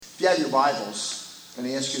If you have your Bibles, I'm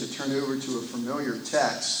going to ask you to turn over to a familiar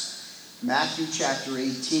text, Matthew chapter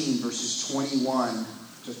 18, verses 21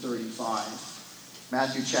 to 35.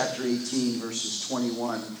 Matthew chapter 18, verses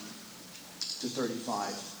 21 to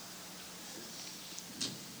 35.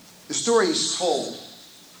 The story is told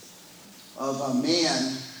of a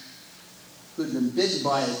man who had been bitten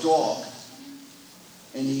by a dog,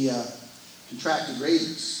 and he contracted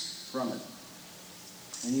rabies from it.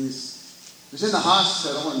 And he was in the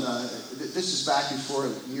hospital, and this is back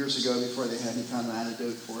years ago, before they had any kind of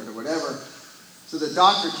antidote for it or whatever. So the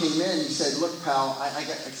doctor came in and he said, "Look, pal, I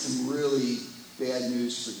got some really bad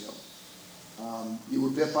news for you. You were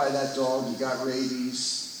bit by that dog, you got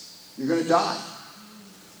rabies, you're going to die."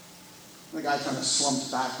 The guy kind of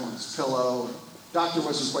slumped back on his pillow. The doctor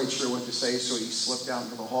wasn't quite sure what to say, so he slipped out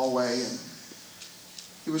into the hallway. And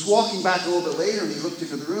he was walking back a little bit later, and he looked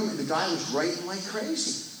into the room, and the guy was writing like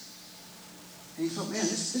crazy. And he thought, man,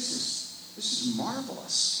 this is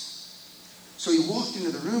marvelous. So he walked into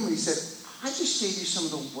the room, and he said, "I just gave you some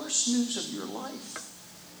of the worst news of your life.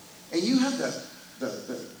 And you have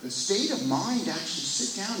the state of mind to actually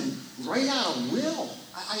sit down and write out a will.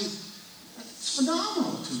 It's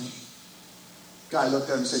phenomenal to me." The guy looked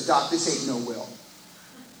at him and said, "Doc, this ain't no will.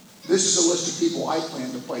 This is a list of people I plan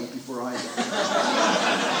to fight before I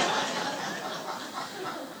die."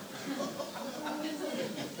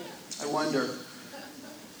 I wonder,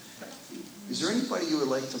 is there anybody you would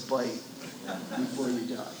like to bite before you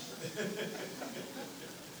die?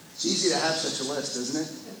 It's easy to have such a list, isn't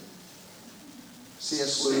it?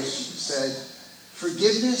 C.S. Lewis said,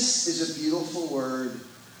 "Forgiveness is a beautiful word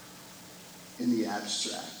in the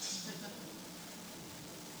abstract,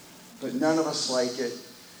 but none of us like it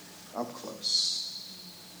up close."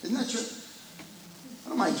 Isn't that true? I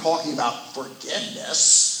don't mind talking about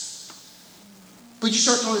forgiveness. But you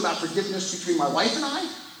start talking about forgiveness between my wife and I,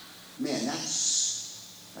 man,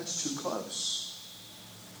 that's too close.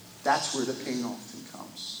 That's where the pain often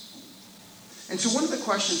comes. And so one of the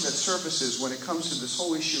questions that surfaces when it comes to this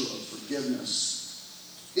whole issue of forgiveness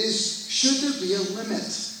is, should there be a limit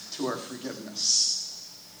to our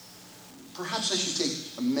forgiveness? Perhaps I should take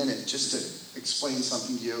a minute just to explain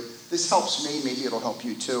something to you. This helps me. Maybe it'll help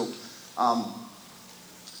you too.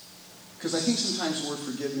 Because I think sometimes the word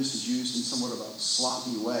forgiveness is used in somewhat of a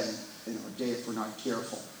sloppy way in our day if we're not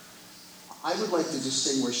careful. I would like to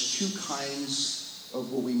distinguish two kinds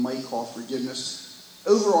of what we might call forgiveness.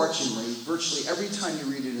 Overarchingly, virtually every time you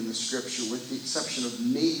read it in the scripture, with the exception of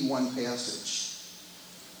maybe one passage,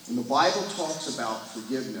 when the Bible talks about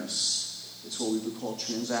forgiveness, it's what we would call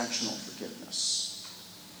transactional forgiveness.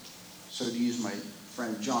 So to use my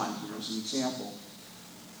friend John here as an example.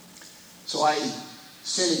 So I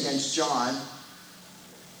sin against John.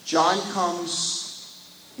 John comes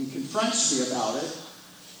and confronts me about it.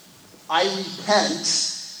 I repent.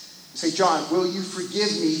 Say, "John, will you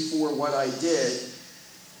forgive me for what I did?"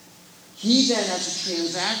 He then, as a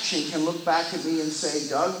transaction, can look back at me and say,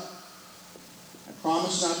 "Doug, I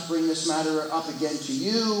promise not to bring this matter up again to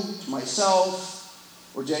you, to myself,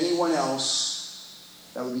 or to anyone else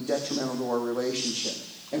that would be detrimental to our relationship."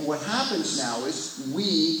 And what happens now is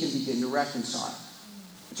we can begin to reconcile.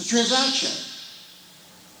 It's a transaction.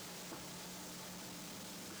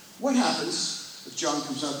 What happens if John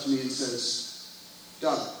comes up to me and says,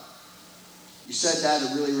 "Doug, you said that,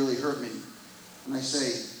 it really, really hurt me." And I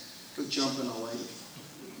say, "Go jump in a lake.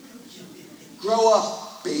 Grow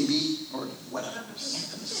up, baby," or whatever,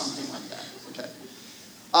 something like that. Okay.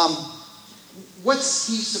 What's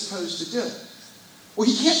he supposed to do? Well,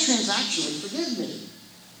 he can't transactionally forgive me.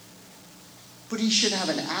 But he should have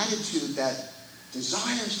an attitude that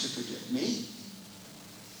desires to forgive me.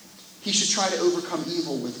 He should try to overcome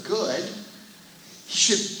evil with good. He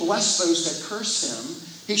should bless those that curse him.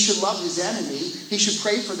 He should love his enemy. He should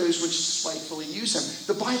pray for those which spitefully use him.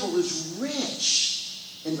 The Bible is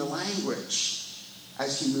rich in the language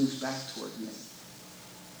as he moves back toward me.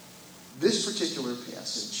 This particular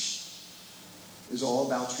passage is all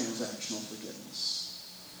about transactional forgiveness.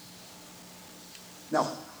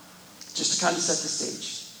 Now, just to kind of set the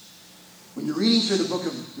stage, when you're reading through the book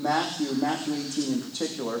of Matthew 18 in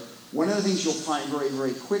particular, one of the things you'll find very,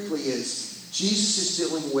 very quickly is Jesus is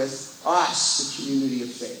dealing with us, the community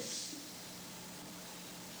of faith.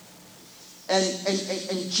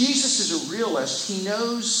 And Jesus is a realist. He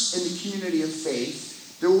knows in the community of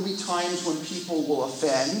faith there will be times when people will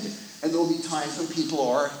offend, and there will be times when people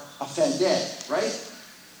are offended, right?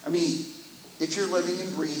 I mean, if you're living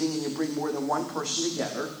and breathing and you bring more than one person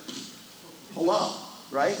together, hello,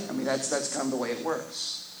 right? I mean, that's kind of the way it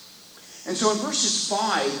works. And so in verses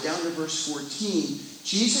 5 down to verse 14,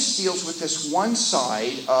 Jesus deals with this one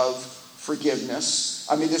side of forgiveness.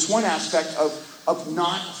 This one aspect of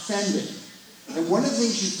not offending. And one of the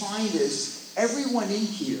things you find is everyone in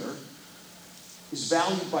here is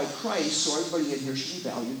valued by Christ, so everybody in here should be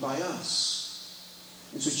valued by us.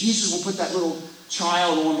 And so Jesus will put that little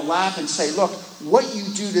child on the lap and say, look, what you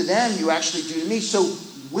do to them, you actually do to me. So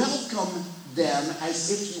welcome them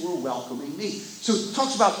as if you were welcoming me. So it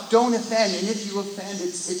talks about don't offend, and if you offend,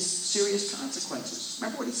 it's serious consequences.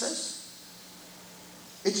 Remember what he says?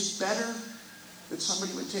 It's better that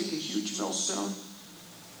somebody would take a huge millstone,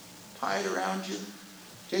 tie it around you,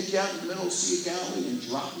 take you out in the middle of the Sea of Galilee, and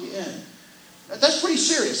drop you in. That's pretty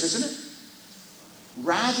serious, isn't it?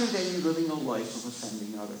 Rather than you living a life of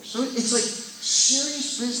offending others. So it's like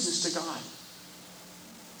serious business to God.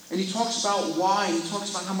 And he talks about why, and he talks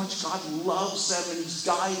about how much God loves them, and he's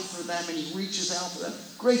died for them, and he reaches out for them.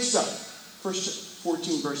 Great stuff. First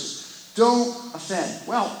 14 verses. Don't offend.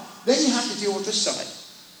 Well, then you have to deal with this side.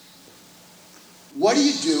 What do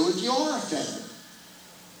you do if you are offended?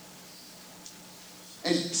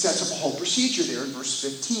 And it sets up a whole procedure there in verse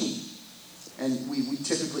 15. And we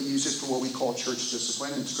typically use it for what we call church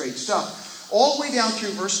discipline, and it's great stuff. All the way down through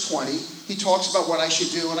verse 20, he talks about what I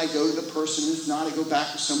should do when I go to the person. If not, I go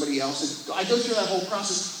back to somebody else. And I go through that whole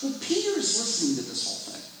process. Well, Peter is listening to this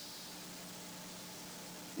whole thing.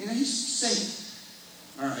 He's saying,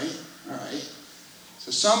 all right.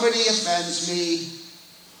 So somebody offends me.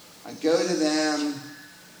 I go to them.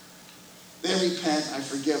 They repent. I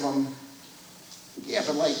forgive them. Yeah,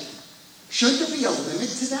 but shouldn't there be a limit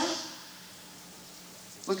to that?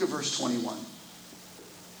 Look at verse 21.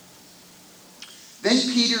 Then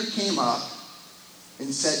Peter came up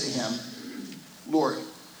and said to him, Lord,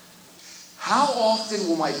 how often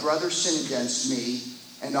will my brother sin against me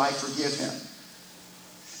and I forgive him?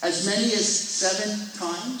 As many as 7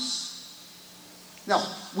 times? Now,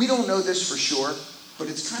 we don't know this for sure, but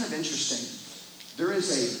it's kind of interesting. There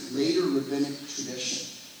is a later rabbinic tradition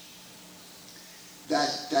that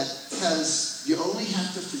says you only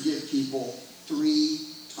have to forgive people 3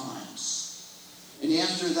 times. And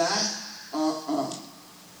after that,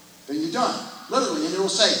 then you're done. Literally. And it will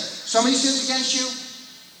say, somebody sins against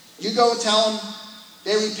you, you go and tell them,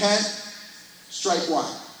 they repent, strike 1.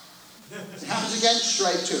 It happens again,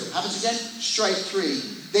 strike 2. Happens again, strike 3.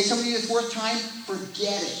 They come to you the 4th time,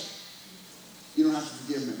 forget it. You don't have to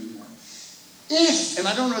forgive them anymore. If, and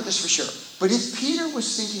I don't know this for sure, but if Peter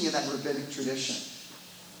was thinking of that rabbinic tradition,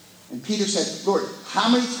 and Peter said, Lord, how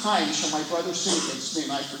many times shall my brother sin against me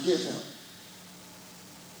and I forgive him?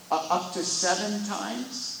 Up to 7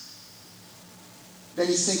 times? Then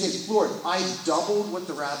he's thinking, Lord, I doubled what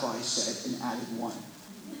the rabbi said and added 1.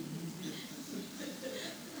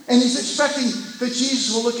 And he's expecting that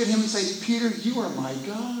Jesus will look at him and say, Peter, you are my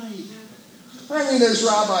guy. Those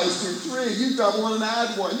rabbis do 3. You double and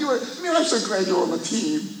add 1. I'm so glad you're on the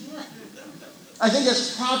team. I think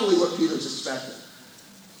that's probably what Peter's expecting.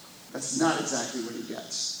 That's not exactly what he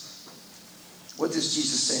gets. What does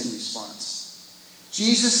Jesus say in response?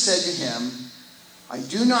 Jesus said to him, I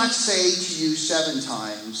do not say to you 7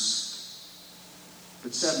 times,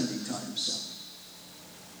 but 70 times 7.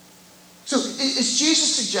 So is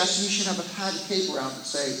Jesus suggesting you should have a pad of paper out and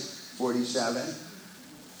say 47,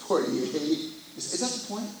 48? Is that the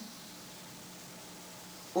point?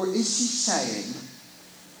 Or is he saying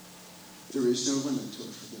there is no limit to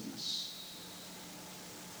our forgiveness?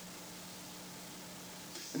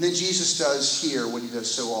 And then Jesus does here what he does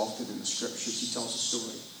so often in the scriptures. He tells a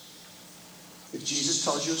story. If Jesus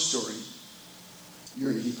tells you a story,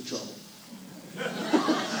 you're in a heap of trouble.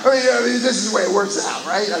 This is the way it works out,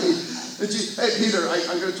 right? Hey, Peter,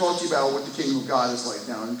 I'm going to talk to you about what the kingdom of God is like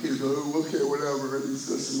now. And Peter goes, okay, whatever. And he's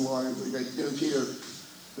listening along. Peter,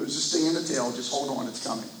 there's this thing in the tail. Just hold on, it's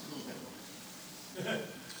coming.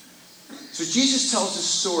 So Jesus tells this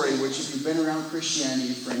story, which if you've been around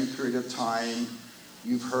Christianity for any period of time,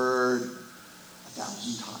 you've heard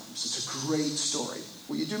 1,000 times. It's a great story.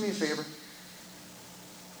 Will you do me a favor?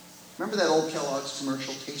 Remember that old Kellogg's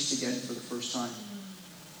commercial, Taste Again for the First Time?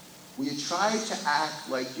 Will you try to act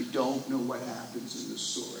like you don't know what happens in this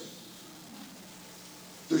story?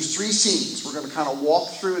 There's 3 scenes. We're going to kind of walk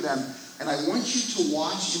through them. And I want you to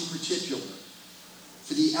watch in particular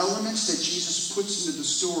for the elements that Jesus puts into the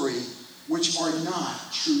story which are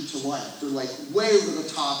not true to life. They're like way over the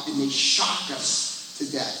top and they shock us to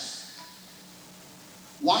death.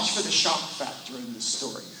 Watch for the shock factor in this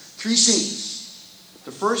story. 3 scenes.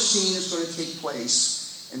 The first scene is going to take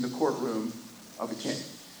place in the courtroom of a king.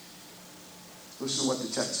 Listen to what the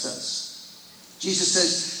text says. Jesus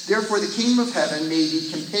says, therefore the kingdom of heaven may be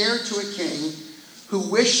compared to a king who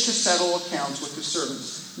wished to settle accounts with the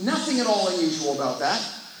servants. Nothing at all unusual about that.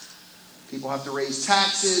 People have to raise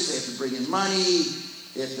taxes, they have to bring in money,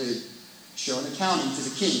 they have to show an accounting to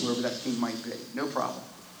the king, whoever that king might be. No problem.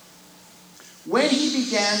 When he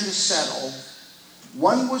began to settle,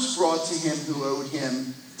 one was brought to him who owed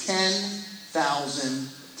him 10,000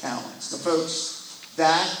 talents. Now, folks,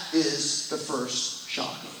 that is the first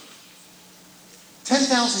shocker.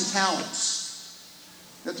 10,000 talents.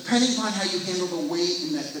 Now, depending upon how you handle the weight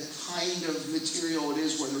and the kind of material it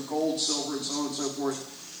is, whether gold, silver, and so on and so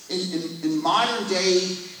forth, in modern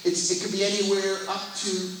day, it could be anywhere up to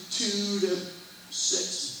 $2 to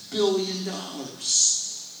 $6 billion.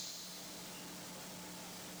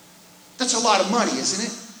 That's a lot of money, isn't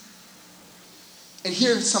it? And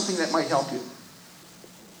here's something that might help you.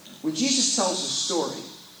 When Jesus tells a story,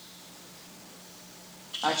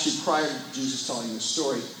 actually prior to Jesus telling the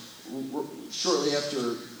story, shortly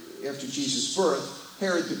after Jesus' birth,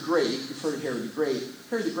 Herod the Great, you've heard of Herod the Great.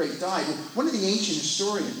 Herod the Great died. And one of the ancient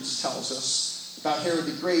historians tells us about Herod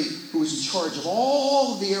the Great, who was in charge of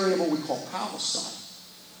all of the area of what we call Palestine.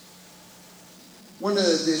 One of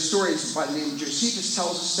the historians by the name of Josephus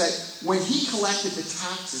tells us that when he collected the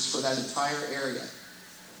taxes for that entire area,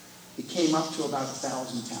 it came up to about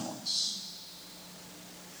 1,000 talents.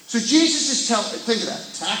 So Jesus is telling, think of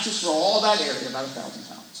that, taxes for all that area, about 1,000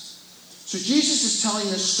 talents. So Jesus is telling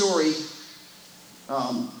this story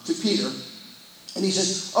to Peter, and he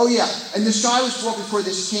says, oh yeah, and this guy was brought before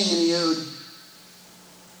this king, and he owed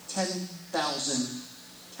 10,000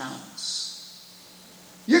 talents.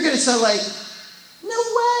 You're going to say, like, no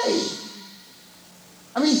way.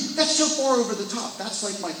 I mean, that's so far over the top. That's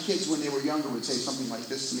like my kids when they were younger would say something like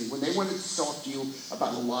this to me. When they wanted to talk to you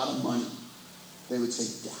about a lot of money, they would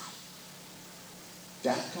say,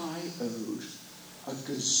 Dad, that guy owed $1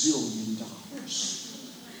 gazillion.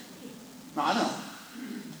 Now,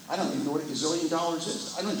 I don't even know what $1 gazillion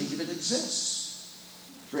is. I don't think if it exists.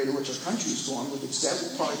 The rate at which our country is going with its debt,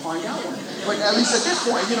 we'll probably find out one day. But at least at this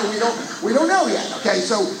point, we don't know yet. Okay,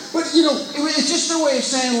 so, but it's just their way of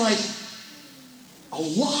saying, like, a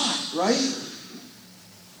lot, right?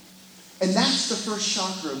 And that's the first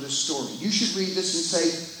shocker of this story. You should read this and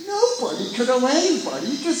say, nobody could owe anybody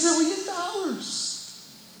 $1 gazillion.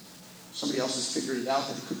 Somebody else has figured it out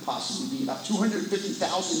that it could possibly be about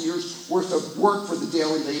 250,000 years worth of work for the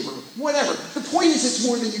daily labor. Whatever. The point is, it's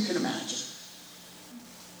more than you can imagine.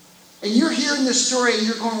 And you're hearing this story and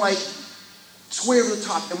you're going like, it's way over the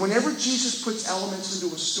top. And whenever Jesus puts elements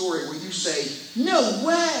into a story where you say, no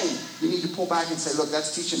way, you need to pull back and say, look,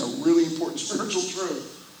 that's teaching a really important spiritual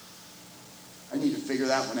truth. I need to figure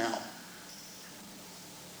that one out.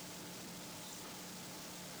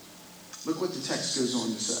 Look what the text goes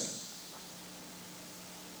on to say.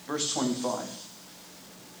 Verse 25.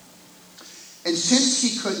 And since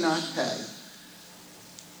he could not pay,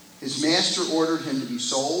 his master ordered him to be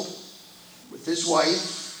sold with his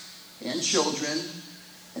wife and children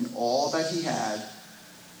and all that he had,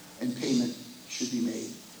 and payment should be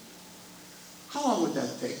made. How long would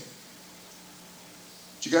that take?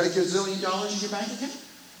 You got $1 gazillion in your bank account?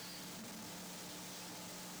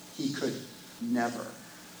 He could never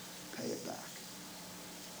pay it back.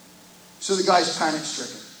 So the guy's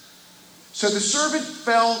panic-stricken. So the servant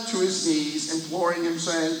fell to his knees, imploring him,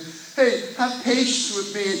 saying, hey, have patience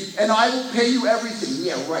with me, and I will pay you everything.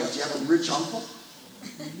 Yeah, right. Do you have a rich uncle?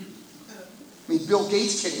 I mean, Bill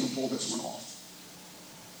Gates can't even pull this one off.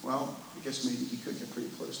 Well, I guess maybe he could get pretty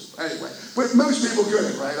close to it. Anyway, but most people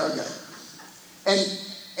couldn't, right? Okay.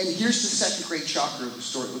 And here's the second great shocker of the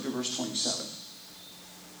story. Look at verse 27.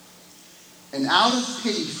 And out of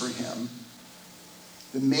pity for him,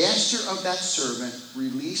 the master of that servant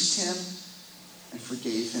released him and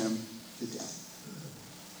forgave him the debt.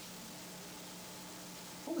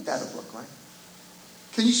 What would that have looked like?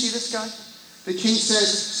 Can you see this guy? The king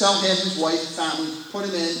says, sell him, his wife, family, put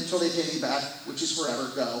him in until they pay me back, which is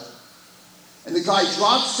forever, go. And the guy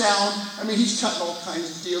drops down. I mean, he's cutting all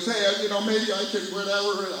kinds of deals. Hey, maybe I can,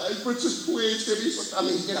 whatever. But just please give me some. I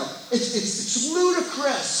mean, it's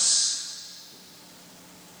ludicrous.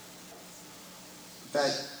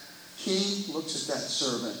 That king looks at that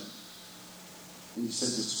servant and he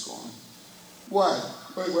says, it's gone. What?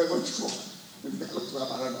 Wait, what's gone? I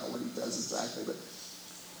don't know what he does exactly, but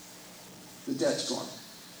the debt's gone.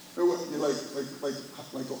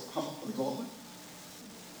 Like all of it?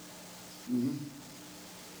 Mm-hmm.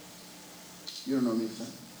 You don't know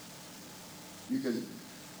anything. You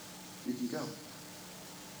can go.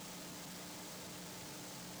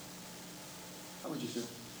 How would you feel?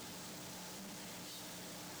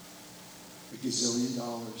 $1 gazillion.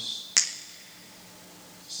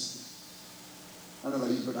 I don't know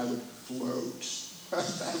about you, but I would float.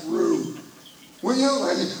 That room. Well, you know,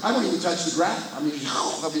 I don't even touch the ground. I mean, I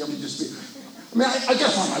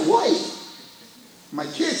gotta find my wife. My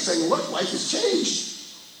kids saying, look, life has changed.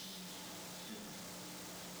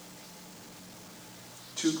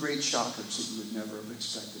 Two great shockers that you would never have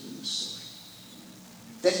expected in this story.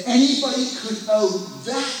 That anybody could owe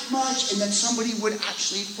that much and that somebody would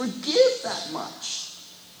actually forgive that much.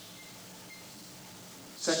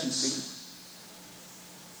 Second scene.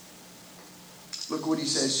 Look what he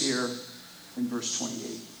says here in verse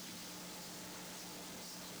 28.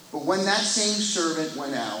 But when that same servant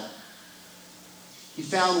went out, he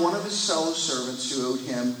found one of his fellow servants who owed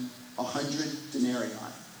him 100 denarii.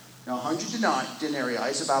 Now, 100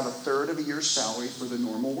 denarii is about a third of a year's salary for the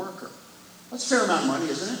normal worker. That's a fair amount of money,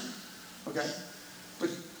 isn't it? Okay? But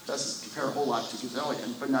it doesn't compare a whole lot to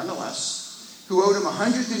gazillion. But nonetheless, who owed him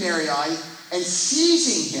 100 denarii, and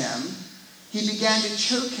seizing him, he began to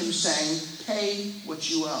choke him, saying, pay what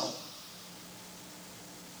you owe.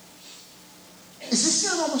 Is this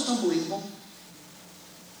not almost unbelievable?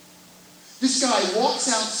 This guy walks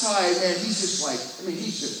outside and he's just like,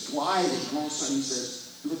 he's just gliding. And all of a sudden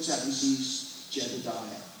he looks at him and sees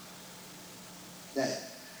Jedediah.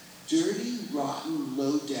 That dirty, rotten,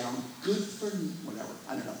 low down, good for whatever.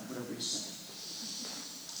 I don't know, whatever he's saying.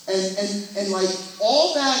 And like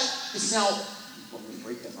all that is now, well, we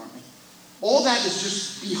break them, aren't we? All that is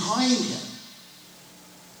just behind him.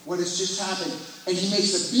 What has just happened. And he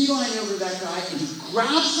makes a beeline over that guy and he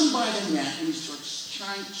grabs him by the neck and he starts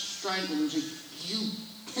strangling him and saying, you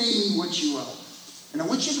pay me what you owe. And I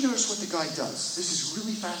want you to notice what the guy does. This is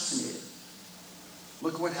really fascinating.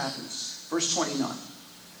 Look what happens. Verse 29.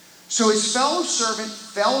 So his fellow servant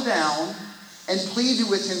fell down and pleaded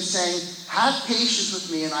with him, saying, have patience with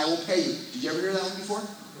me and I will pay you. Did you ever hear that one before?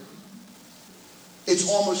 It's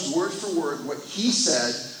almost word for word what he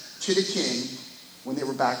said to the king when they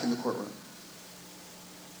were back in the courtroom.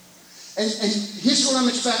 And here's what I'm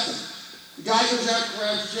expecting. The guy goes out,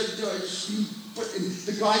 grabs Jedediah, and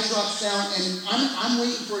the guy drops down, and I'm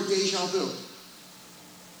waiting for a deja vu.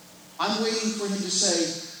 I'm waiting for him to say,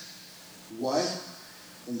 what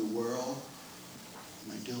in the world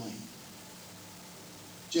am I doing?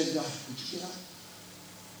 Jedediah, would you get up?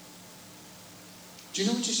 Do you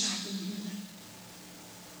know what just happened to you then?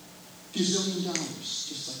 $1 gazillion,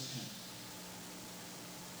 just like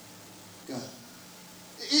that. God.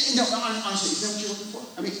 No, honestly, is that what you're looking for?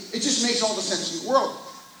 It just makes all the sense in the world.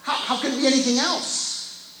 How can it be anything else?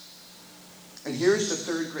 And here's the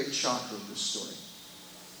third great shocker of this story.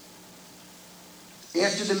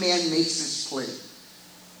 After the man makes this plea,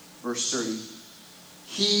 verse 30,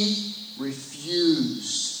 he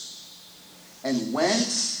refused and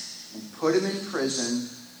went and put him in prison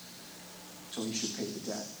until he should pay the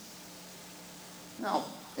debt. Now,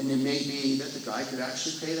 and it may be that the guy could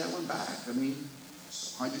actually pay that one back.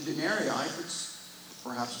 100 denarii, it's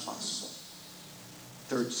perhaps possible.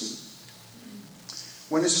 Third scene.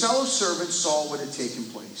 When his fellow servants saw what had taken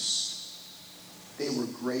place, they were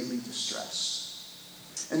greatly distressed.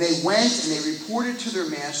 And they went and they reported to their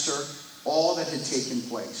master all that had taken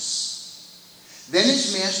place. Then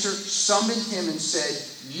his master summoned him and said,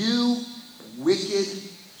 you wicked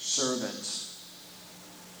servant,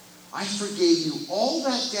 I forgave you all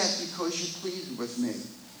that debt because you pleaded with me.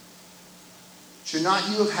 Should not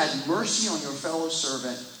you have had mercy on your fellow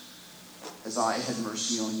servant as I had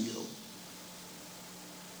mercy on you?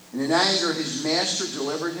 And in anger, his master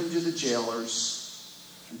delivered him to the jailers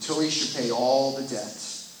until he should pay all the debt.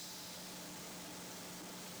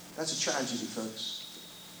 That's a tragedy, folks.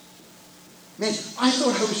 Man, I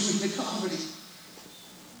thought I was reading a comedy.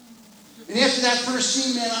 And after that first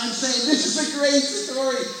scene, man, I'm saying, this is a great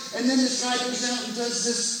story. And then this guy goes out and does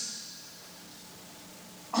this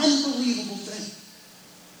unbelievable thing.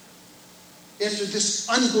 After this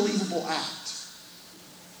unbelievable act.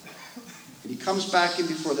 And he comes back in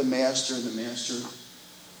before the master, and the master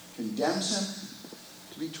condemns him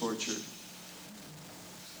to be tortured.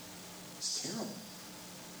 It's terrible.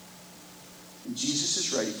 And Jesus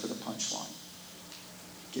is ready for the punchline.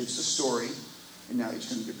 Gives the story, and now he's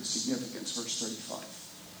going to give the significance. Verse 35.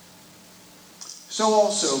 So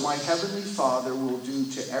also my heavenly Father will do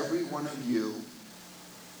to every one of you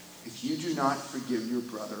if you do not forgive your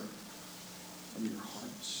brother from your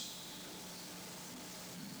hearts.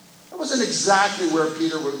 That wasn't exactly what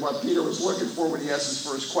Peter was looking for when he asked his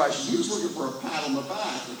first question. He was looking for a pat on the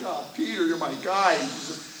back. Like, oh, Peter, you're my guy.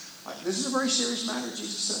 This is a very serious matter,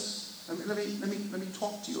 Jesus says. Let me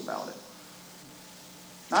talk to you about it.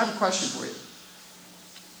 Now, I have a question for you.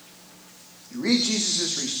 You read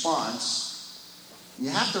Jesus' response, you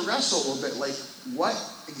have to wrestle a little bit like, what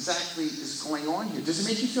exactly is going on here? Does it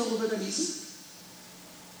make you feel a little bit uneasy?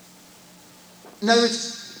 In other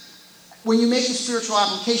words, when you make a spiritual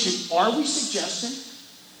application, are we suggesting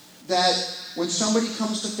that when somebody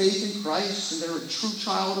comes to faith in Christ and they're a true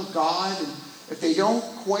child of God, and if they don't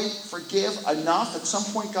quite forgive enough, at some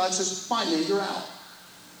point God says, fine, then you're out.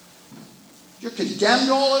 You're condemned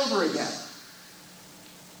all over again.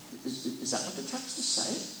 Is that what the text is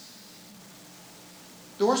saying?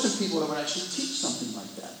 There are some people that would actually teach something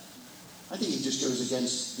like that. I think it just goes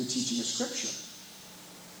against the teaching of Scripture.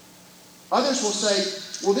 Others will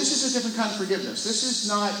say, well, this is a different kind of forgiveness. This is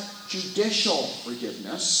not judicial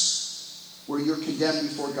forgiveness, where you're condemned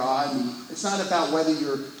before God. And it's not about whether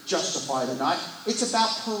you're justified or not. It's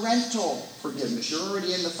about parental forgiveness. You're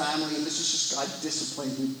already in the family, and this is just God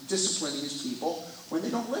disciplining his people when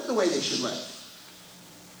they don't live the way they should live.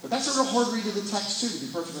 But that's a real hard read of the text, too, to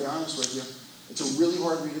be perfectly honest with you. It's a really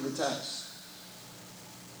hard read of the text.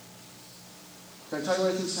 Can I tell you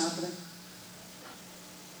what I think is happening?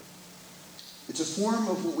 It's a form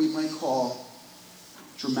of what we might call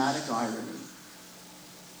dramatic irony.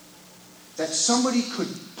 That somebody could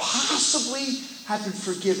possibly have been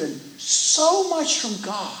forgiven so much from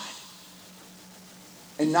God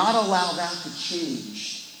and not allow that to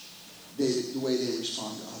change the way they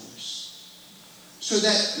respond to others. So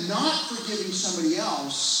that not forgiving somebody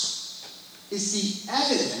else is the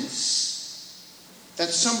evidence that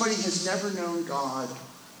somebody has never known God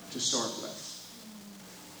to start with.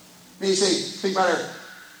 And you say, think about it.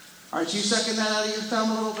 Aren't you sucking that out of your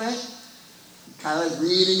thumb a little bit? Kind of like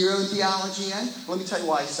reading your own theology in? Let me tell you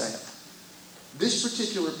why I say it. This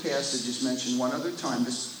particular passage is mentioned one other time.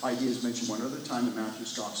 This idea is mentioned one other time in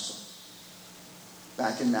Matthew's Gospel.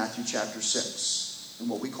 Back in Matthew chapter 6, in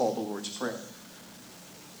what we call the Lord's Prayer.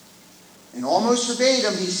 And almost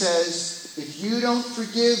verbatim, he says, if you don't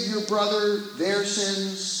forgive your brother their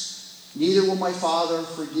sins, neither will my Father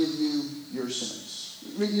forgive you your sins.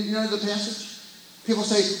 You know the passage? People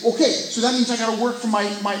say, okay, so that means I got to work for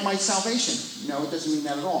my salvation. No, it doesn't mean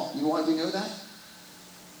that at all. You know why we know that?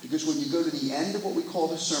 Because when you go to the end of what we call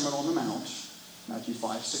the Sermon on the Mount, Matthew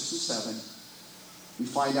 5, 6, and 7, we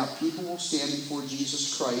find out people will stand before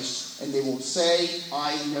Jesus Christ and they will say,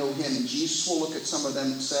 I know him. And Jesus will look at some of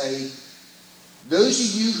them and say, those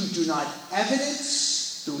of you who do not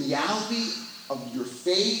evidence the reality of your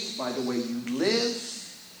faith by the way you live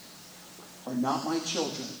are not my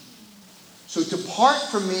children. So depart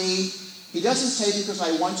from me. He doesn't say because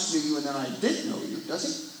I once knew you and then I didn't know you, does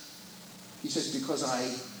he? He says because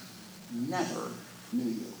I never knew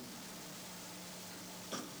you.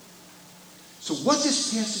 So what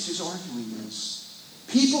this passage is arguing is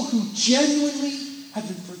people who genuinely have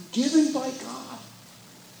been forgiven by God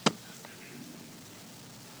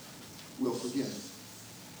will forgive.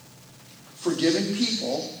 Forgiven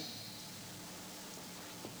people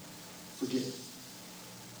forgive.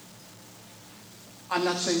 I'm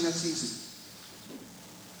not saying that's easy.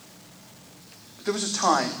 But there was a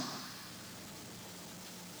time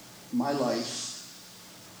in my life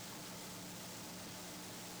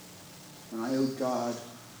when I owed God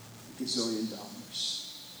 $1 gazillion.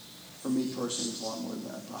 For me personally, it was a lot more than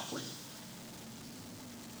that, probably.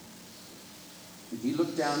 And he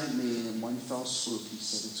looked down at me, and in one fell swoop, he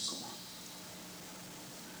said, it's gone.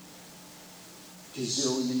 $1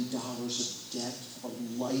 gazillion of debt, a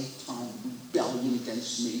lifetime rebellion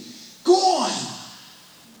against me. Gone!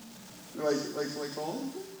 Like all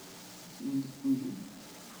of it? Mm-hmm.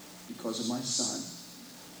 Because of my son,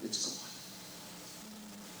 it's gone.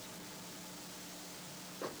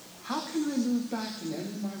 How can I move back and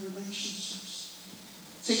end my relationships?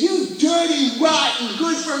 Say, you dirty, rotten,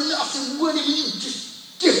 good for nothing, whatever, you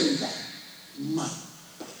just give me that money.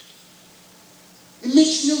 It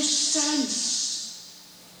makes no sense.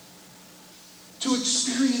 To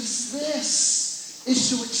experience this is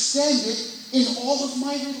to extend it in all of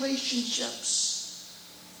my relationships.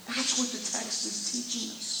 That's what the text is teaching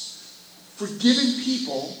us. Forgiven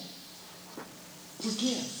people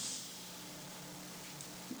forgive.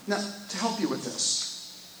 Now, to help you with this,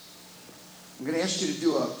 I'm going to ask you to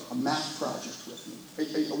do a math project with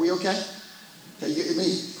me. Are we okay?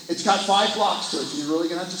 It's got 5 blocks to it, so you're really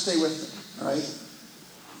going to have to stay with me. All right?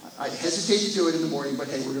 I hesitate to do it in the morning, but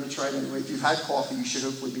hey, we're going to try it anyway. If you've had coffee, you should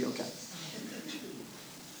hopefully be okay.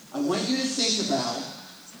 I want you to think about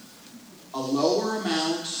a lower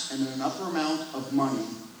amount and an upper amount of money.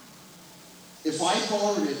 If I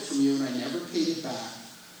borrowed it from you and I never paid it back,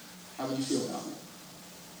 how would you feel about me?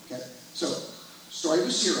 Okay? So, started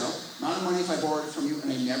with 0. Amount of money if I borrowed it from you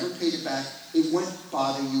and I never paid it back, it wouldn't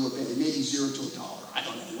bother you a bit. It may be 0 to $1. I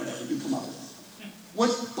don't know, whatever. You come up with it.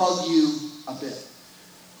 Wouldn't bug you a bit.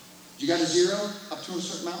 You got a zero up to a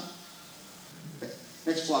certain amount? Okay.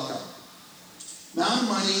 Next block up. Amount of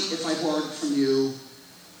money if I borrowed it from you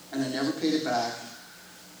and I never paid it back.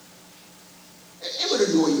 It would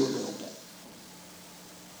annoy you a little bit.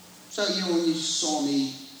 So, when you saw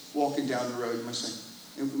me walking down the road, you must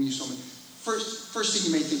think, when you saw me, first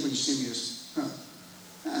thing you may think when you see me is,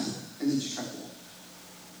 and then you kind of walk.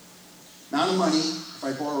 Amount of money, if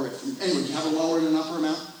I borrow it from, anyway, do you have a lower and an upper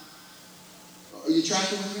amount? Are you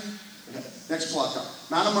tracking with me? Okay. Next block up.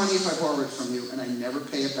 Amount of money if I borrow it from you and I never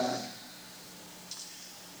pay it back.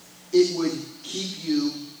 It would keep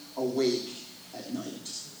you awake at night.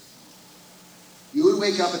 You would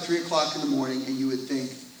wake up at 3 o'clock in the morning and you would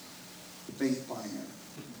think binary.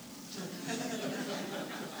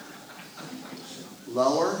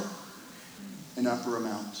 Lower and upper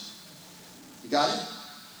amount. You got it?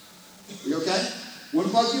 You okay?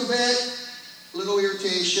 Wouldn't bug you a bit. Little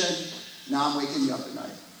irritation. Now I'm waking you up at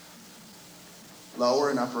night. Lower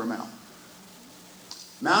and upper amount.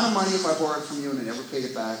 Amount of money if I borrowed from you and I never paid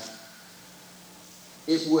it back.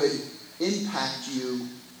 It would impact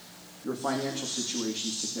your financial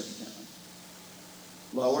situation significantly.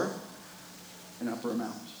 Lower and upper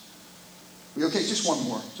amount. We okay? Just one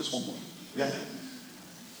more. Okay?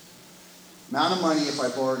 Amount of money if I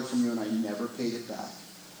borrowed it from you and I never paid it back.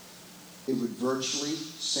 It would virtually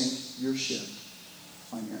sink your ship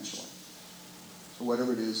financially. So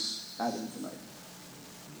whatever it is, ad infinitum.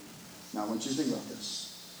 Now I want you to think about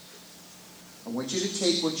this. I want you to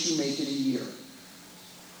take what you make in a year.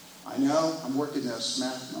 I know, I'm working those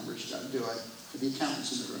math numbers, you got to do it. For the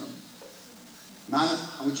accountants in the room. I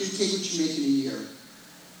want you to take what you make in a year,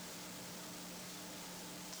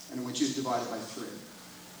 and I want you to divide it by 3.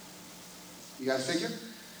 You got a figure?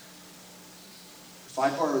 If I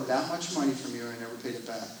borrowed that much money from you and I never paid it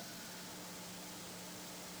back,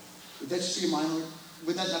 would that just be a minor?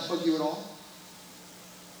 Would that not bug you at all?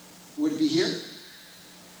 Would it be here?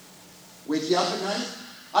 Wake you up at night?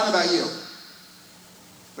 I don't know about you.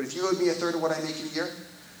 But if you owed me a third of what I make in a year,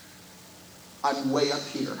 I'm way up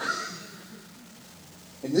here.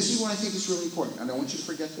 And this is what I think is really important. And I want you to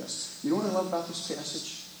forget this. You know what I love about this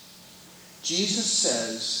passage? Jesus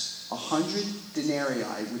says 100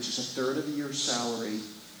 denarii, which is a third of a year's salary,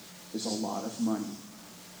 is a lot of money.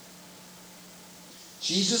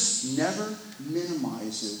 Jesus never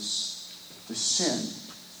minimizes the sin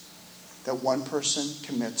that one person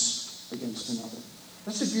commits against another.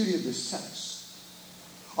 That's the beauty of this text.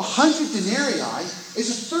 100 denarii is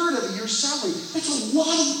a third of a year's salary. That's a lot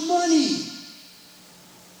of money.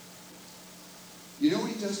 You know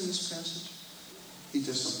what he does in this passage? He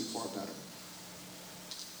does something far better.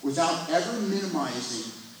 Without ever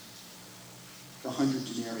minimizing the 100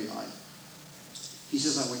 denarii, he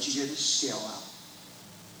says, I want you to get a scale out.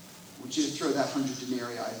 I want you to throw that 100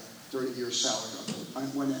 denarii, third of your salary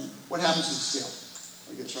on one end. What happens to the scale?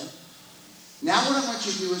 I guess, right? Now what I want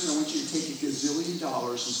you to do is I want you to take $1 gazillion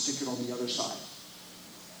and stick it on the other side.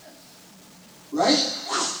 Right?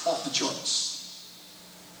 Off the charts.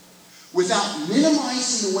 Without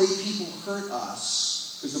minimizing the way people hurt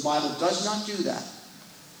us, because the Bible does not do that.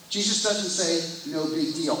 Jesus doesn't say, no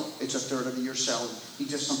big deal. It's a third of your salary. He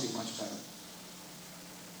does something much better.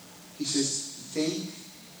 He says, think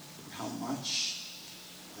how much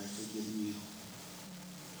I've forgiven you.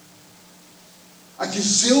 $1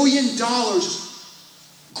 gazillion gone.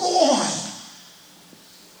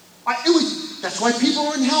 That's why people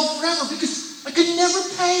are in hell forever, because I could never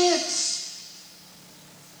pay it.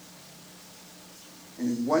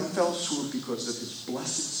 And in one fell swoop, because of his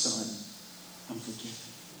blessed Son, I'm forgiven.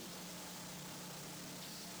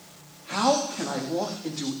 How can I walk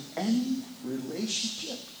into any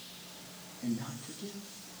relationship and not forgive?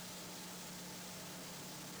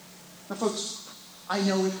 Now, folks, I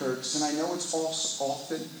know it hurts, and I know it's also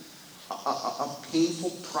often a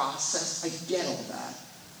painful process. I get all that.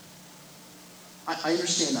 I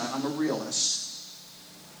understand that. I'm a realist.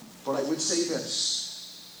 But I would say this.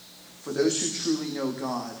 For those who truly know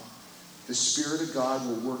God, the Spirit of God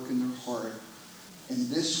will work in their heart, and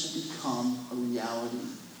this will become a reality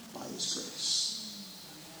by His grace.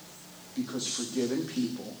 Because forgiven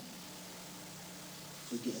people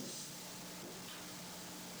forgive.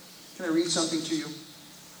 Can I read something to you?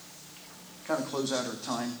 Kind of close out our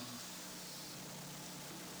time.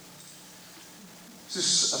 This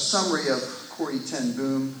is a summary of Corrie ten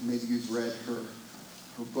Boom. Maybe you've read her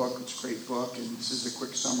book. It's a great book, and this is a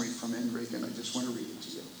quick summary from Enrique, and I just want to read it to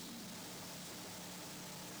you.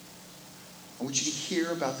 I want you to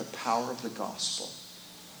hear about the power of the gospel.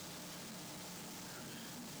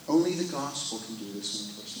 Only the gospel can do this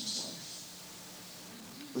in a person's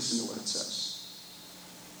life. Listen to what it says.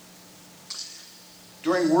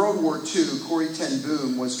 During World War II, Corrie ten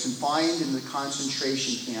Boom was confined in the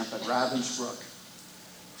concentration camp at Ravensbrück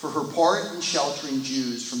for her part in sheltering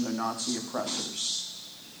Jews from the Nazi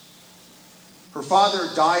oppressors. Her father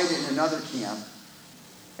died in another camp,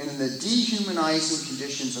 and in the dehumanizing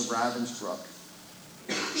conditions of Ravensbrück,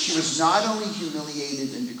 she was not only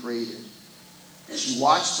humiliated and degraded, she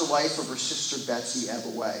watched the life of her sister Betsy ebb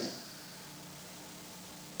away.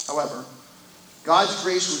 However, God's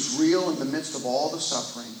grace was real in the midst of all the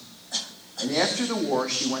suffering, and after the war,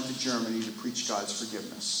 she went to Germany to preach God's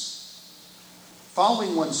forgiveness.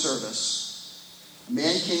 Following one service, a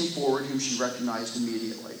man came forward whom she recognized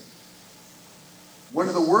immediately. One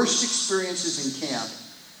of the worst experiences in camp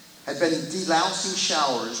had been delousing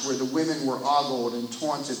showers where the women were ogled and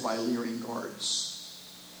taunted by leering guards.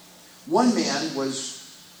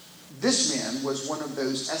 This man was one of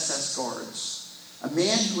those SS guards, a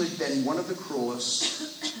man who had been one of the cruelest,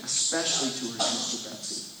 especially to her sister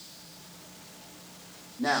Betsy.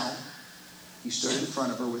 Now, he stood in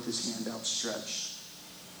front of her with his hand outstretched.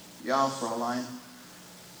 Ja, Fräulein,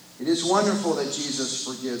 it is wonderful that Jesus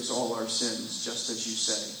forgives all our sins, just as you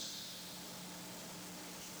say.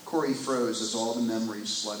 Corrie froze as all the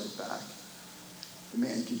memories flooded back. The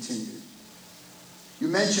man continued. You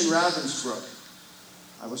mentioned Ravensbrück.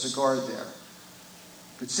 I was a guard there.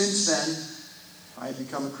 But since then, I have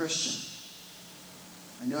become a Christian.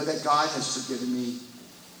 I know that God has forgiven me,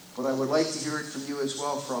 but I would like to hear it from you as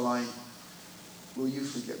well, Fräulein. Will you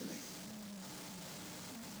forgive me?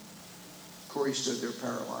 Corrie stood there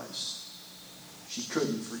paralyzed. She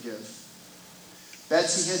couldn't forgive.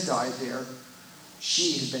 Betsy had died there.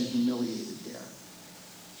 She had been humiliated there.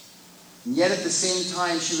 And yet at the same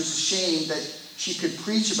time, she was ashamed that she could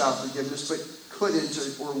preach about forgiveness, but couldn't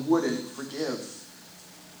or wouldn't forgive.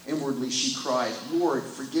 Inwardly, she cried, Lord,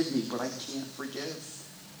 forgive me, but I can't forgive.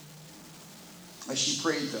 As she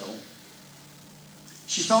prayed, though,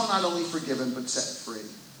 she felt not only forgiven, but set free.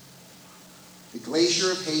 The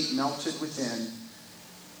glacier of hate melted within,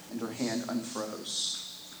 and her hand unfroze.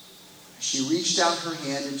 As she reached out her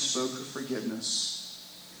hand and spoke of forgiveness,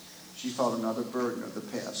 she felt another burden of the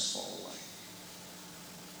past fall away.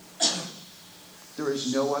 There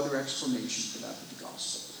is no other explanation for that but the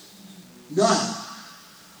gospel. None.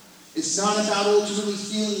 It's not about ultimately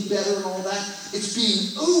feeling better and all that. It's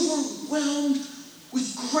being overwhelmed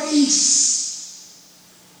with grace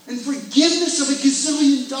and forgiveness of $1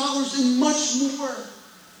 gazillion and much more.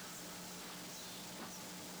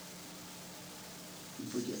 And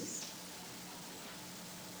forgive.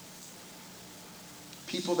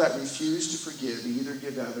 People that refuse to forgive either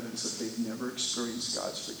give evidence that they've never experienced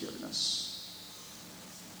God's forgiveness,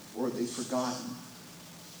 or they've forgotten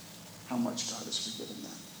how much God has forgiven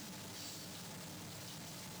them.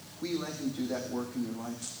 Will you let him do that work in your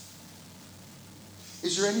life?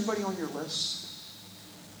 Is there anybody on your list?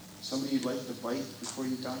 Somebody you'd like to bite before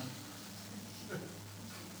you die?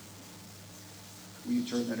 Will you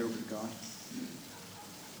turn that over to God?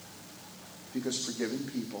 Because forgiven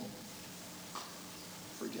people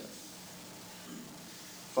forgive.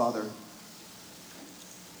 Father,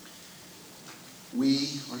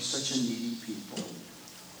 we are such a needy people.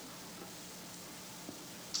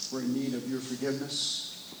 We're in need of your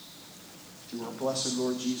forgiveness through our blessed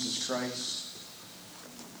Lord Jesus Christ.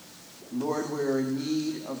 Lord, we're in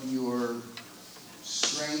need of your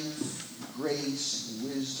strength, grace, and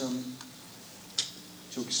wisdom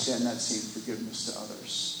to extend that same forgiveness to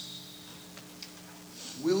others.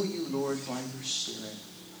 Will you, Lord, by your Spirit,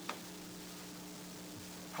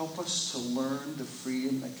 help us to learn the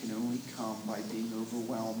freedom that can only come by being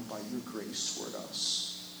overwhelmed by your grace toward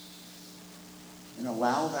us. And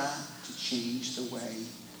allow that to change the way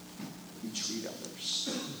we treat others.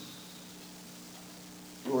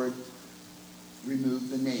 Lord, remove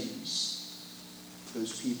the names of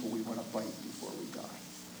those people we want to bite before we die.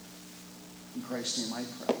 In Christ's name I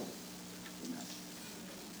pray. Amen.